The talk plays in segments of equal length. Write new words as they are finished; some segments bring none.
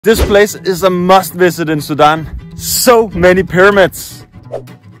This place is a must visit in Sudan. So many pyramids.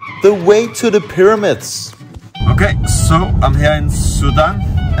 The way to the pyramids. Okay, so I'm here in Sudan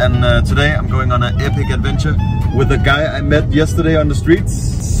and today I'm going on an epic adventure with a guy I met yesterday on the streets.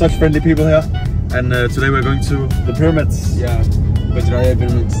 Such friendly people here. And today we're going to the pyramids. Yeah, Bajraya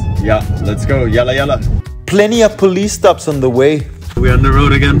pyramids. Yeah, let's go. Yalla yalla. Plenty of police stops on the way. We're on the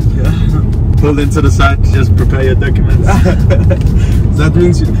road again. Yeah. Pulled into the side. Just prepare your documents. That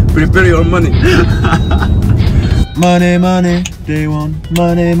means you prepare your money. Money, money, they want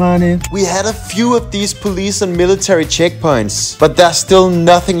money, money. We had a few of these police and military checkpoints, but there's still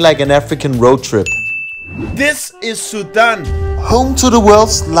nothing like an African road trip. This is Sudan. Home to the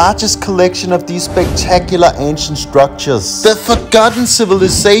world's largest collection of these spectacular ancient structures. The forgotten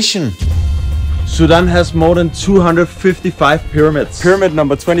civilization. Sudan has more than 255 pyramids. Pyramid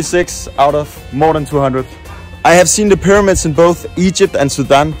number 26 out of more than 200. I have seen the pyramids in both Egypt and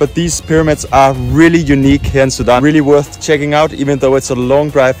Sudan, but these pyramids are really unique here in Sudan. Really worth checking out, even though it's a long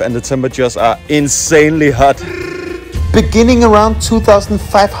drive and the temperatures are insanely hot. Beginning around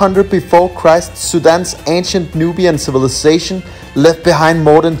 2500 before Christ, Sudan's ancient Nubian civilization left behind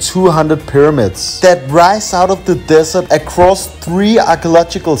more than 200 pyramids that rise out of the desert across 3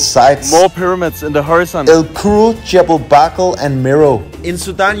 archaeological sites. More pyramids in the horizon. El Kuru, Jebel Bakal and Mero. In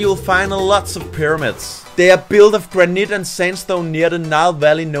Sudan you'll find lots of pyramids. They are built of granite and sandstone near the Nile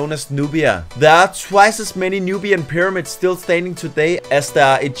Valley known as Nubia. There are twice as many Nubian pyramids still standing today as there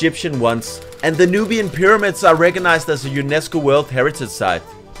are Egyptian ones. And the Nubian pyramids are recognized as a UNESCO World Heritage Site.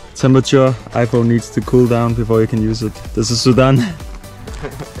 Temperature, iPhone needs to cool down before you can use it. This is Sudan.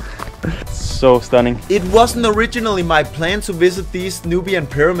 So stunning. It wasn't originally my plan to visit these Nubian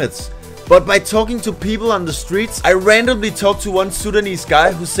pyramids. But by talking to people on the streets, I randomly talked to one Sudanese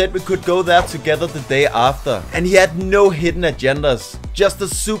guy who said we could go there together the day after. And he had no hidden agendas. Just a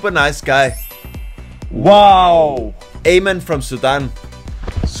super nice guy. Wow! Ayman from Sudan.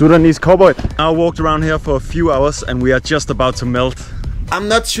 Sudanese cowboy. I walked around here for a few hours and we are just about to melt. I'm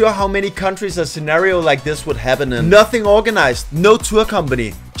not sure how many countries a scenario like this would happen in. Nothing organized, no tour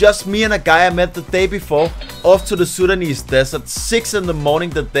company. Just me and a guy I met the day before, off to the Sudanese desert, 6 in the morning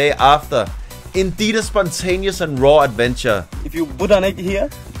the day after. Indeed a spontaneous and raw adventure. If you put an egg here,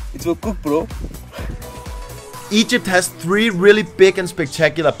 it will cook, bro. Egypt has 3 really big and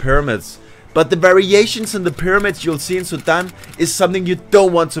spectacular pyramids. But the variations in the pyramids you'll see in Sudan is something you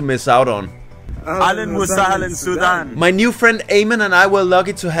don't want to miss out on. Ahlan Musahal in Sudan. My new friend Ayman and I were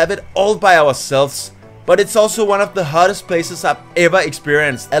lucky to have it all by ourselves. But it's also one of the hottest places I've ever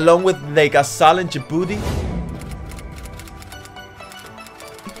experienced, along with Lake Assal in Djibouti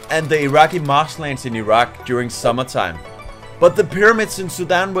and the Iraqi marshlands in Iraq during summertime. But the pyramids in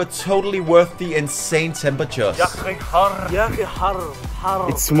Sudan were totally worth the insane temperatures.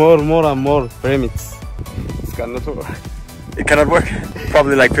 It's more and more pyramids. It cannot work. It cannot work.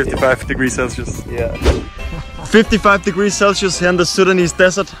 Probably like 55 degrees Celsius. Yeah. 55 degrees Celsius here in the Sudanese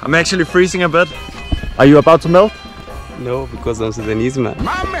desert. I'm actually freezing a bit. Are you about to melt? No, because I'm Sudanese, man.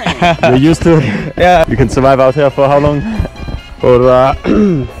 You're used to it? Yeah. You can survive out here for how long? For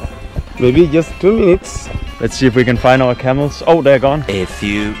maybe just 2 minutes. Let's see if we can find our camels. Oh, they're gone. A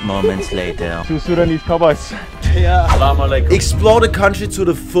few moments later. 2 Sudanese cowboys. Yeah. Assalamu alaikum. Explore the country to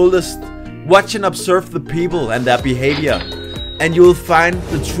the fullest. Watch and observe the people and their behavior. And you will find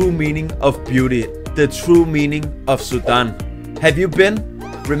the true meaning of beauty. The true meaning of Sudan. Have you been?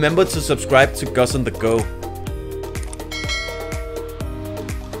 Remember to subscribe to Gus on the Go.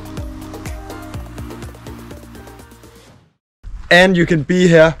 And you can be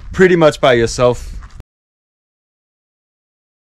here pretty much by yourself.